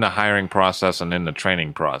 In the hiring process and in the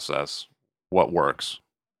training process, what works?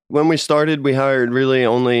 When we started, we hired really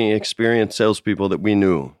only experienced salespeople that we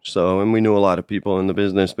knew. And we knew a lot of people in the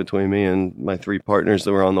business between me and my 3 partners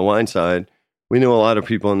that were on the wine side. we knew a lot of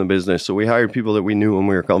people in the business. So we hired people that we knew and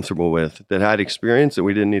we were comfortable with, that had experience that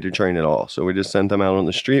we didn't need to train at all. So we just sent them out on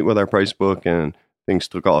the street with our price book and things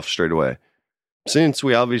took off straight away. Since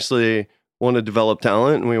we obviously want to develop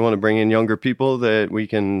talent and we want to bring in younger people that we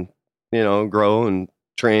can, grow and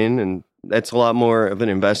train, and that's a lot more of an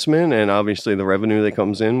investment. And obviously the revenue that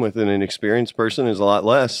comes in with an experienced person is a lot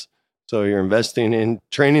less. So you're investing in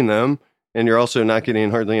training them, and you're also not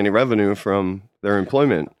getting hardly any revenue from their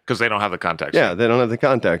employment. Because they don't have the contacts. Yeah, they don't have the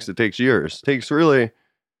contacts. It takes years. It takes really,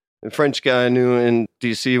 a French guy I knew in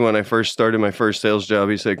DC when I first started my first sales job,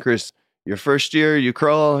 he said, Chris, your first year you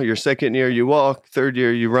crawl, your second year you walk, third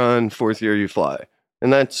year you run, fourth year you fly.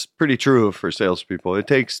 And that's pretty true for salespeople. It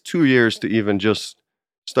takes 2 years to even just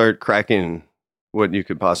start cracking what you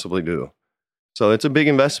could possibly do. So it's a big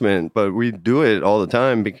investment, but we do it all the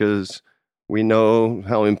time because we know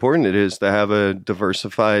how important it is to have a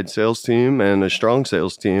diversified sales team and a strong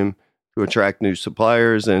sales team to attract new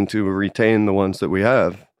suppliers and to retain the ones that we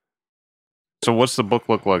have. So what's the book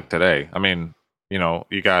look like today? I mean,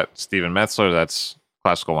 you got Steven Metzler, that's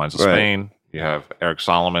Classical Wines of Right. Spain. You have Eric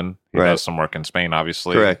Solomon. He Right. does some work in Spain,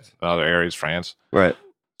 obviously. Correct. Other areas, France. Right.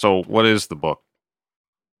 So what is the book?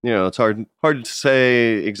 It's hard to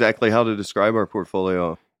say exactly how to describe our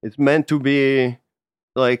portfolio. It's meant to be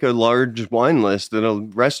like a large wine list at a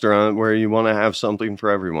restaurant where you want to have something for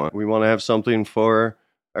everyone. We want to have something for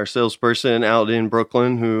our salesperson out in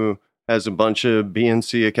Brooklyn who has a bunch of B and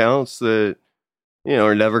C accounts that,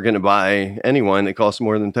 are never going to buy any wine that costs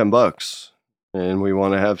more than $10. And we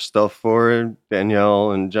want to have stuff for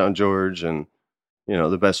Danielle and John George and,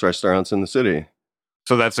 the best restaurants in the city.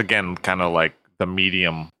 So that's, again, kind of like the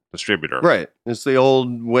medium distributor. Right. It's the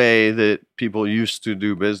old way that people used to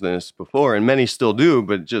do business before, and many still do,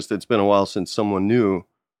 but just it's been a while since someone new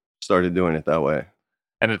started doing it that way.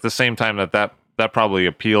 And at the same time, that probably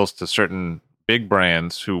appeals to certain big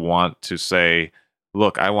brands who want to say,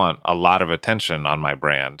 look, I want a lot of attention on my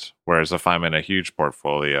brand. Whereas if I'm in a huge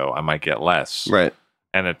portfolio, I might get less. Right.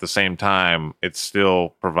 And at the same time, it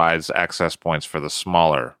still provides access points for the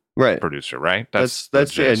smaller producer, right? That's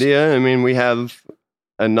the idea. I mean, we have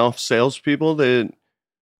enough salespeople that,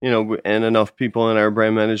 and enough people in our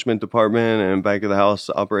brand management department and back of the house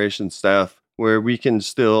operations staff where we can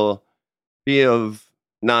still be of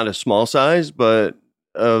not a small size, but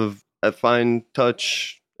of a fine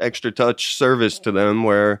touch, extra touch service to them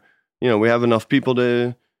where, we have enough people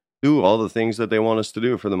to do all the things that they want us to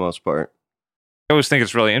do for the most part. I always think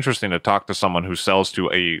it's really interesting to talk to someone who sells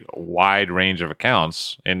to a wide range of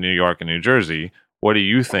accounts in New York and New Jersey. What do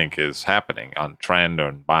you think is happening on trend,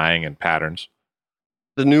 on buying and patterns?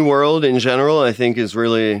 The new world in general, I think, is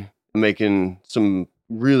really making some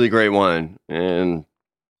really great wine. And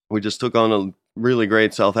we just took on a really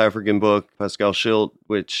great South African book, Pascal Schilt,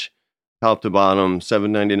 which top to bottom,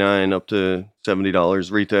 $7.99 up to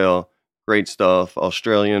 $70 retail. Great stuff.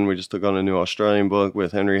 Australian, we just took on a new Australian book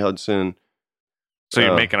with Henry Hudson. So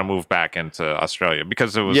you're making a move back into Australia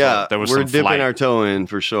because there was we're some dipping flight. our toe in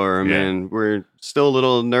for sure. I mean, we're still a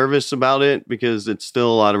little nervous about it because it's still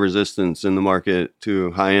a lot of resistance in the market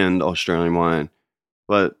to high-end Australian wine.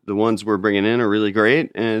 But the ones we're bringing in are really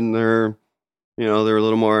great, and they're a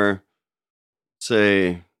little more,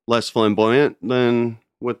 say, less flamboyant than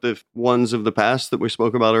what the ones of the past that we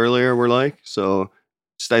spoke about earlier were like. So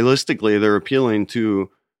stylistically, they're appealing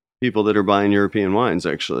to people that are buying European wines,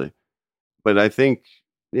 actually. But I think,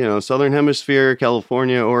 Southern Hemisphere,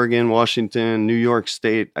 California, Oregon, Washington, New York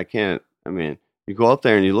State, you go up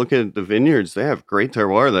there and you look at the vineyards, they have great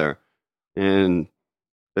terroir there. And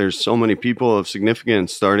there's so many people of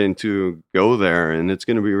significance starting to go there. And it's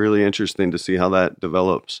going to be really interesting to see how that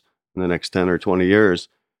develops in the next 10 or 20 years,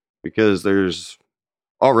 because there's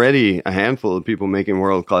already a handful of people making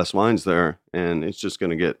world-class wines there, and it's just going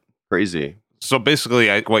to get crazy. So basically,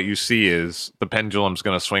 what you see is the pendulum's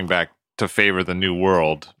going to swing back to favor the new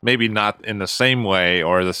world. Maybe not in the same way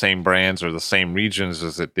or the same brands or the same regions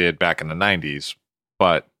as it did back in the 90s,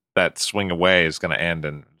 but that swing away is going to end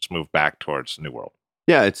and just move back towards the new world.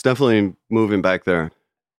 Yeah, it's definitely moving back there.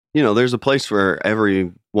 There's a place for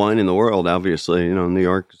every wine in the world, obviously. New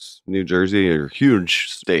York, New Jersey are huge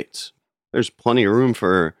states. There's plenty of room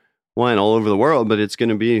for wine all over the world, but it's going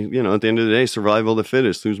to be, at the end of the day, survival of the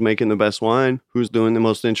fittest. Who's making the best wine? Who's doing the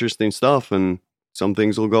most interesting stuff? And some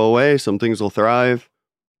things will go away. Some things will thrive.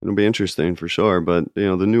 It'll be interesting for sure. But,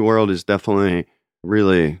 the new world is definitely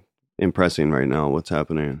really impressing right now, what's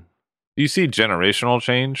happening. Do you see generational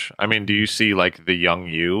change? I mean, do you see like the young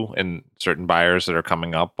you and certain buyers that are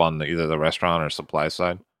coming up on either the restaurant or supply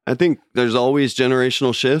side? I think there's always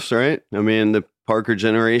generational shifts, right? I mean, the Parker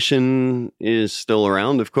generation is still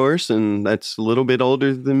around, of course, and that's a little bit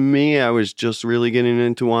older than me. I was just really getting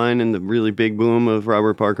into wine and the really big boom of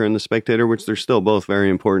Robert Parker and The Spectator, which they're still both very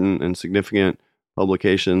important and significant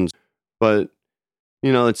publications. But,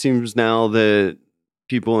 it seems now that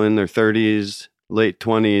people in their 30s, late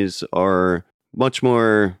 20s are much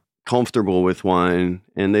more comfortable with wine,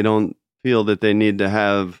 and they don't feel that they need to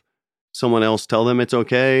have someone else tell them it's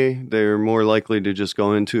okay. They're more likely to just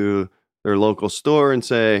go into their local store and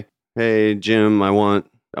say, "Hey, Jim, I want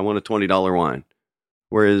a $20 wine."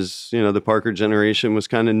 Whereas, the Parker generation was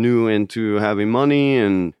kind of new into having money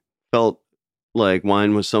and felt like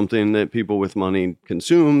wine was something that people with money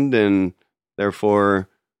consumed, and therefore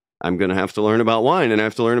I'm going to have to learn about wine, and I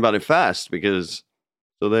have to learn about it fast because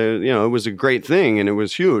it was a great thing and it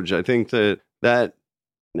was huge. I think the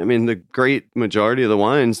great majority of the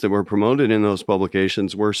wines that were promoted in those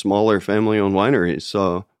publications were smaller family-owned wineries.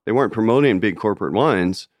 So they weren't promoting big corporate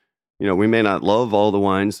wines. We may not love all the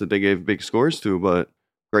wines that they gave big scores to, but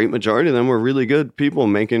great majority of them were really good people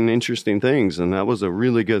making interesting things. And that was a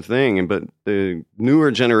really good thing. But the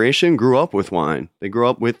newer generation grew up with wine. They grew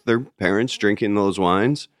up with their parents drinking those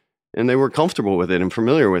wines, and they were comfortable with it and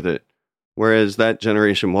familiar with it. Whereas that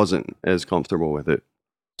generation wasn't as comfortable with it.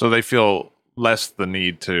 So they feel less the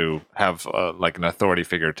need to have like an authority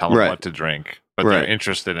figure tell them what to drink, but they're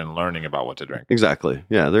interested in learning about what to drink. Exactly.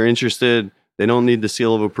 Yeah, they're interested. They don't need the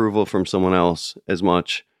seal of approval from someone else as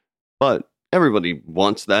much. But everybody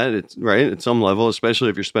wants that. It's right at some level, especially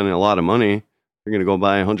if you're spending a lot of money. You're going to go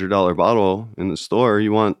buy a $100 bottle in the store.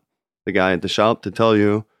 You want the guy at the shop to tell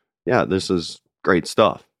you, yeah, this is great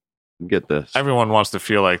stuff. Get this. Everyone wants to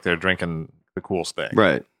feel like they're drinking the coolest thing.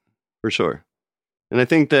 Right. For sure. And I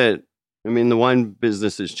think that, the wine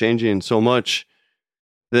business is changing so much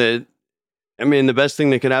that, the best thing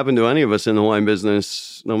that could happen to any of us in the wine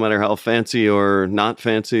business, no matter how fancy or not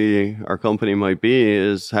fancy our company might be,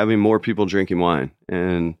 is having more people drinking wine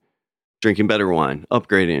and drinking better wine,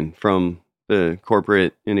 upgrading from the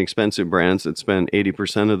corporate inexpensive brands that spend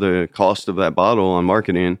 80% of the cost of that bottle on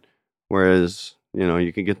marketing, whereas,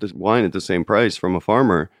 you can get this wine at the same price from a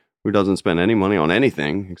farmer who doesn't spend any money on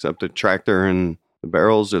anything except the tractor and the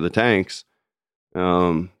barrels or the tanks.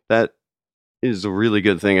 That is a really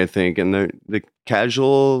good thing, I think. And the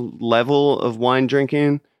casual level of wine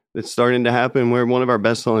drinking that's starting to happen, where one of our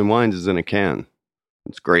best-selling wines is in a can.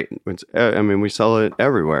 It's great. We sell it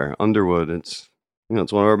everywhere. Underwood, it's one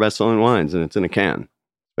of our best-selling wines, and it's in a can.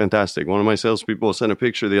 Fantastic. One of my salespeople sent a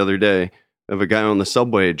picture the other day of a guy on the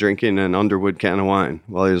subway drinking an Underwood can of wine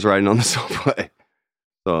while he was riding on the subway.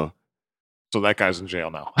 So that guy's in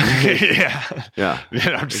jail now. Yeah.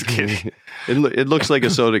 I'm just kidding. It looks like a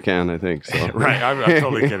soda can, I think. So. Right. I'm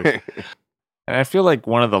totally kidding. And I feel like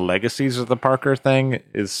one of the legacies of the Parker thing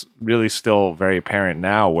is really still very apparent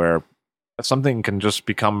now, where something can just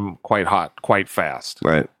become quite hot quite fast.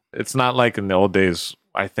 Right. It's not like in the old days,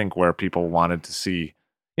 I think, where people wanted to see,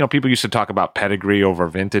 people used to talk about pedigree over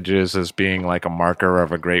vintages as being like a marker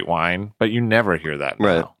of a great wine, but you never hear that now.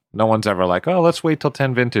 Right. No one's ever like, oh, let's wait till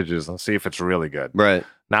 10 vintages and see if it's really good. Right.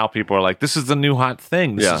 Now people are like, this is the new hot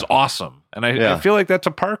thing. This is awesome. And I feel like that's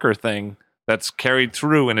a Parker thing that's carried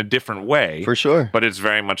through in a different way. For sure. But it's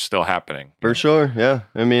very much still happening. For sure, yeah.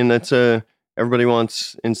 That's everybody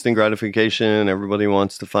wants instant gratification. Everybody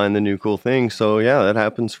wants to find the new cool thing. So, yeah, that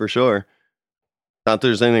happens for sure. Not that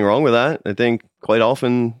there's anything wrong with that. I think quite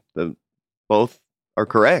often both are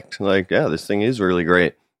correct. Like, yeah, this thing is really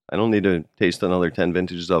great. I don't need to taste another 10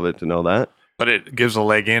 vintages of it to know that. But it gives a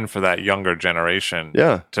leg in for that younger generation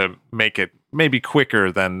to make it maybe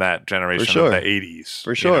quicker than that generation of the 80s.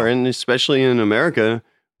 For sure. And especially in America,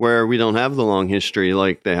 where we don't have the long history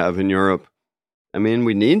like they have in Europe.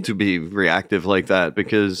 We need to be reactive like that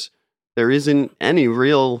because there isn't any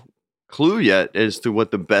real clue yet as to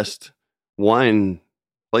what the best wine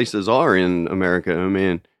places are in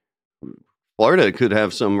America. Florida could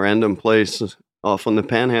have some random place off on the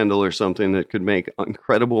Panhandle or something that could make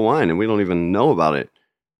incredible wine, and we don't even know about it.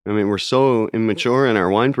 We're so immature in our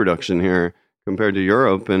wine production here compared to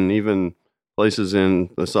Europe and even places in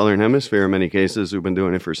the Southern Hemisphere in many cases who've been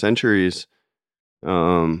doing it for centuries.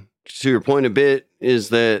 To your point a bit is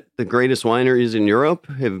that the greatest wineries in Europe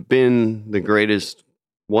have been the greatest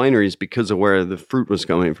wineries because of where the fruit was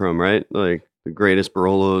coming from, right? Like the greatest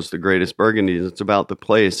Barolos, the greatest Burgundies. It's about the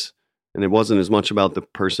place, and it wasn't as much about the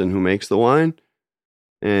person who makes the wine.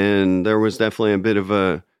 And there was definitely a bit of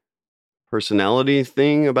a personality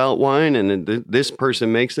thing about wine, and this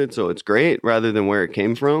person makes it, so it's great, rather than where it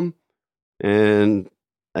came from. And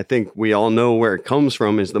I think we all know where it comes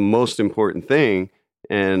from is the most important thing.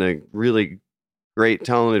 And a really great,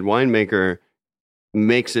 talented winemaker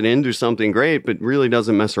makes it into something great, but really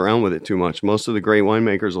doesn't mess around with it too much. Most of the great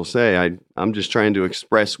winemakers will say, I'm just trying to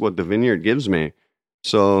express what the vineyard gives me.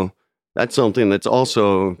 So that's something that's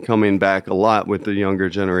also coming back a lot with the younger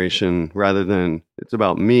generation. Rather than it's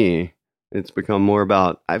about me, it's become more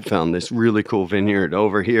about, I've found this really cool vineyard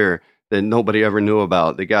over here that nobody ever knew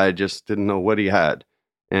about. The guy just didn't know what he had.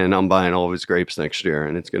 And I'm buying all of his grapes next year,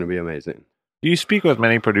 and it's going to be amazing. Do you speak with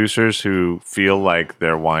many producers who feel like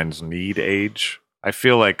their wines need age? I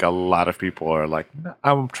feel like a lot of people are like,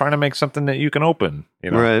 I'm trying to make something that you can open,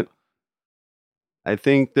 you know? Right. I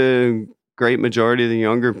think the great majority of the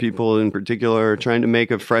younger people in particular are trying to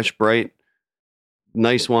make a fresh, bright,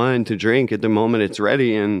 nice wine to drink at the moment it's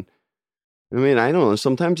ready. And I mean, I don't know.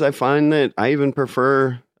 Sometimes I find that I even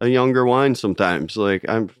prefer a younger wine sometimes. Like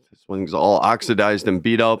this one's all oxidized and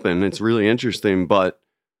beat up and it's really interesting, but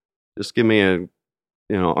just give me a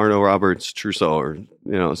Arno Roberts Trousseau or,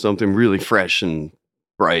 something really fresh and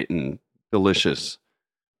bright and delicious.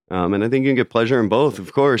 And I think you can get pleasure in both,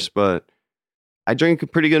 of course, but I drink a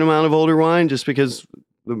pretty good amount of older wine just because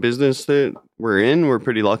the business that we're in, we're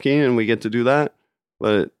pretty lucky and we get to do that.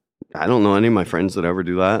 But I don't know any of my friends that ever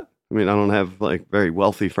do that. I mean, I don't have like very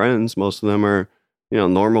wealthy friends. Most of them are,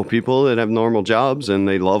 normal people that have normal jobs and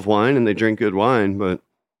they love wine and they drink good wine, but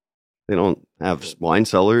they don't have wine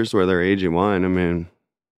cellars where they're aging wine. I mean,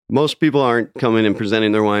 most people aren't coming and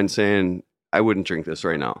presenting their wine saying, I wouldn't drink this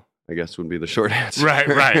right now, I guess would be the short answer.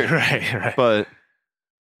 Right. But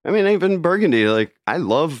I mean, even Burgundy, like I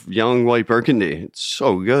love young white Burgundy. It's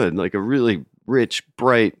so good. Like a really rich,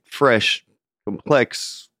 bright, fresh,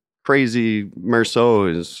 complex, crazy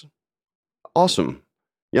Meursault is awesome,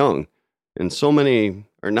 young. And so many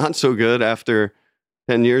are not so good after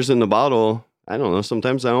 10 years in the bottle. I don't know.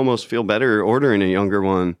 Sometimes I almost feel better ordering a younger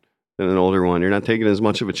one than an older one. You're not taking as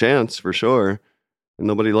much of a chance for sure. And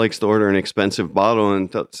nobody likes to order an expensive bottle and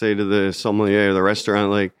say to the sommelier or the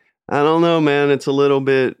restaurant, like, I don't know, man, it's a little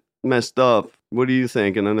bit messed up. What do you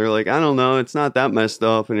think? And then they're like, I don't know, it's not that messed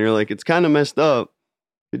up. And you're like, it's kind of messed up.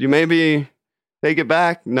 Could you maybe take it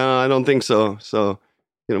back? No, I don't think so. So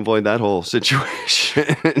you can avoid that whole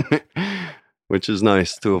situation, which is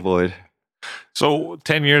nice to avoid. So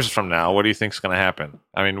 10 years from now, what do you think is going to happen?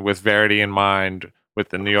 I mean, with Verity in mind, with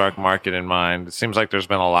the New York market in mind, it seems like there's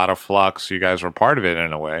been a lot of flux. You guys were part of it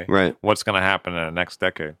in a way. Right. What's going to happen in the next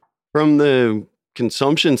decade? From the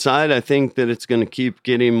consumption side, I think that it's going to keep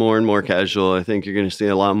getting more and more casual. I think you're going to see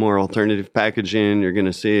a lot more alternative packaging. You're going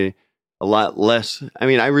to see a lot less. I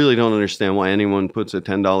mean, I really don't understand why anyone puts a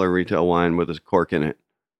 $10 retail wine with a cork in it.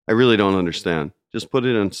 I really don't understand. Just put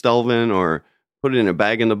it in Stelvin or put it in a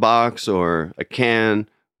bag in the box or a can,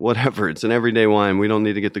 whatever. It's an everyday wine. We don't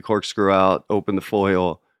need to get the corkscrew out, open the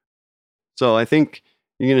foil. So I think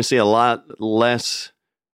you're going to see a lot less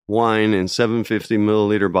wine in 750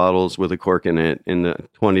 milliliter bottles with a cork in it in the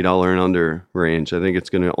 $20 and under range. I think it's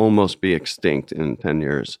going to almost be extinct in 10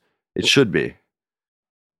 years. It should be.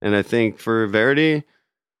 And I think for Verity,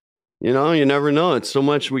 you never know. It's so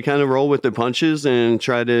much we kind of roll with the punches and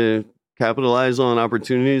try to capitalize on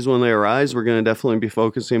opportunities when they arise. We're going to definitely be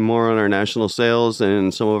focusing more on our national sales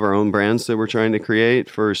and some of our own brands that we're trying to create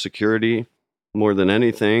for security more than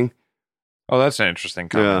anything. Oh, that's an interesting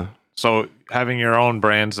comment. Yeah. So having your own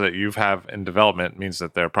brands that you have in development means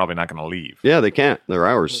that they're probably not going to leave. Yeah, they can't. They're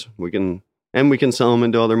ours. We can sell them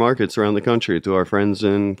into other markets around the country to our friends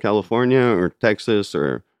in California or Texas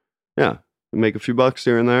or, make a few bucks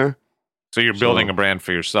here and there. So you're building a brand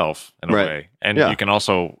for yourself in a way. And you can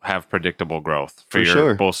also have predictable growth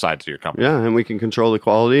for both sides of your company. Yeah, and we can control the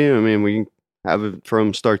quality. I mean, we can have it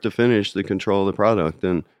from start to finish, the control of the product.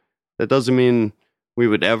 And that doesn't mean we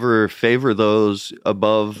would ever favor those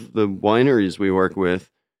above the wineries we work with.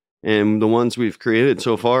 And the ones we've created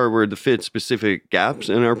so far were to fit specific gaps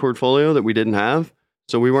in our portfolio that we didn't have.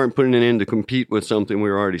 So we weren't putting it in to compete with something we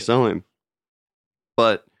were already selling.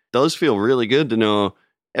 But it does feel really good to know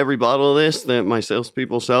every bottle of this that my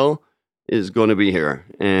salespeople sell is going to be here.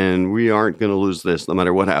 And we aren't going to lose this no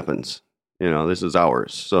matter what happens. This is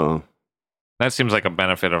ours. So that seems like a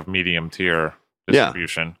benefit of medium tier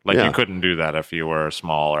distribution. You couldn't do that if you were a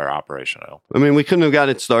smaller operation. I mean, we couldn't have got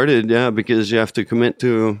it started, because you have to commit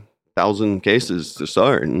to 1,000 cases to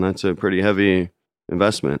start. And that's a pretty heavy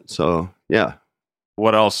investment. So, yeah.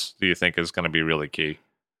 What else do you think is going to be really key?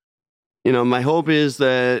 My hope is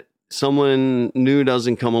that someone new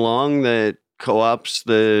doesn't come along that co-ops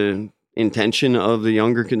the intention of the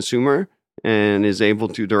younger consumer and is able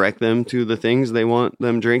to direct them to the things they want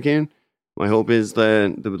them drinking. My hope is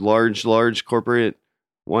that the large corporate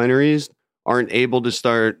wineries aren't able to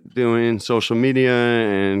start doing social media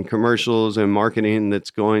and commercials and marketing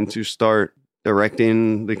that's going to start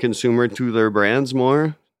directing the consumer to their brands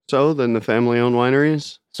more so than the family-owned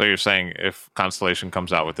wineries. So you're saying if Constellation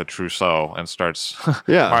comes out with a Trousseau and starts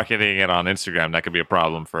Yeah. marketing it on Instagram, that could be a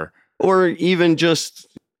problem for... Or even just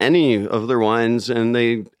any of their wines, and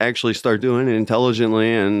they actually start doing it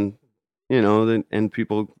intelligently, and, and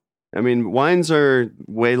people... I mean, wines are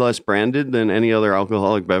way less branded than any other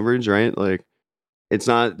alcoholic beverage, right? Like, it's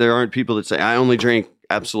not... There aren't people that say, I only drink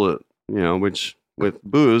Absolute, which with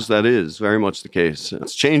booze, that is very much the case.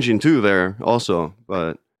 It's changing too there also,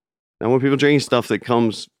 but... I want people drinking stuff that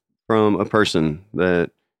comes from a person that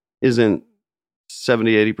isn't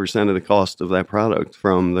 70-80% of the cost of that product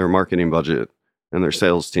from their marketing budget and their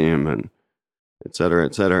sales team and et cetera,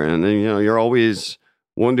 et cetera. And then, you're always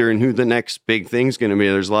wondering who the next big thing's going to be.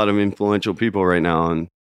 There's a lot of influential people right now, and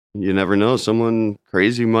you never know. Someone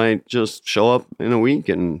crazy might just show up in a week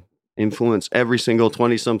and influence every single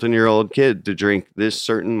 20-something-year-old kid to drink this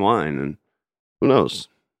certain wine. And who knows?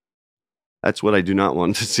 That's what I do not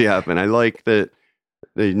want to see happen. I like that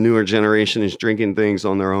the newer generation is drinking things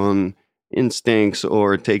on their own instincts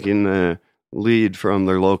or taking the lead from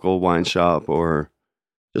their local wine shop or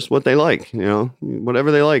just what they like,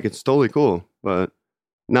 whatever they like. It's totally cool, but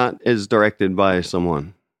not as directed by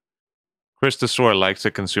someone. Chris Desor likes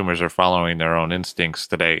that consumers are following their own instincts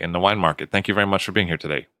today in the wine market. Thank you very much for being here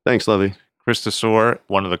today. Thanks, Levy. Chris Desor,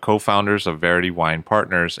 one of the co-founders of Verity Wine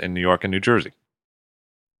Partners in New York and New Jersey.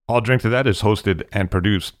 All Drink to That is hosted and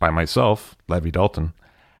produced by myself, Levy Dalton.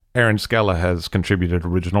 Aaron Scala has contributed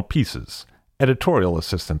original pieces. Editorial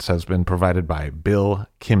assistance has been provided by Bill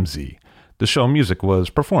Kimsey. The show music was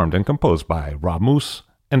performed and composed by Rob Moose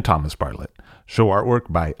and Thomas Bartlett. Show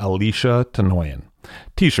artwork by Alicia Tenoyan.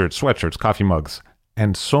 T-shirts, sweatshirts, coffee mugs,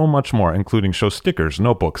 and so much more, including show stickers,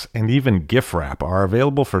 notebooks, and even gift wrap, are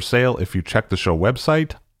available for sale if you check the show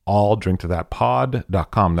website,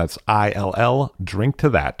 alldrinktothatpod.com. That's ILL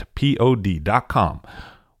drinktothatpod.com,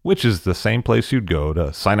 which is the same place you'd go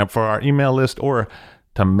to sign up for our email list or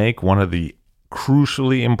to make one of the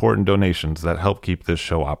crucially important donations that help keep this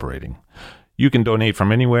show operating. You can donate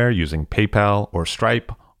from anywhere using PayPal or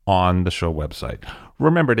Stripe on the show website.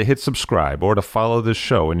 Remember to hit subscribe or to follow this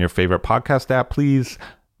show in your favorite podcast app, please.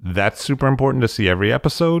 That's super important to see every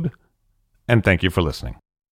episode. And thank you for listening.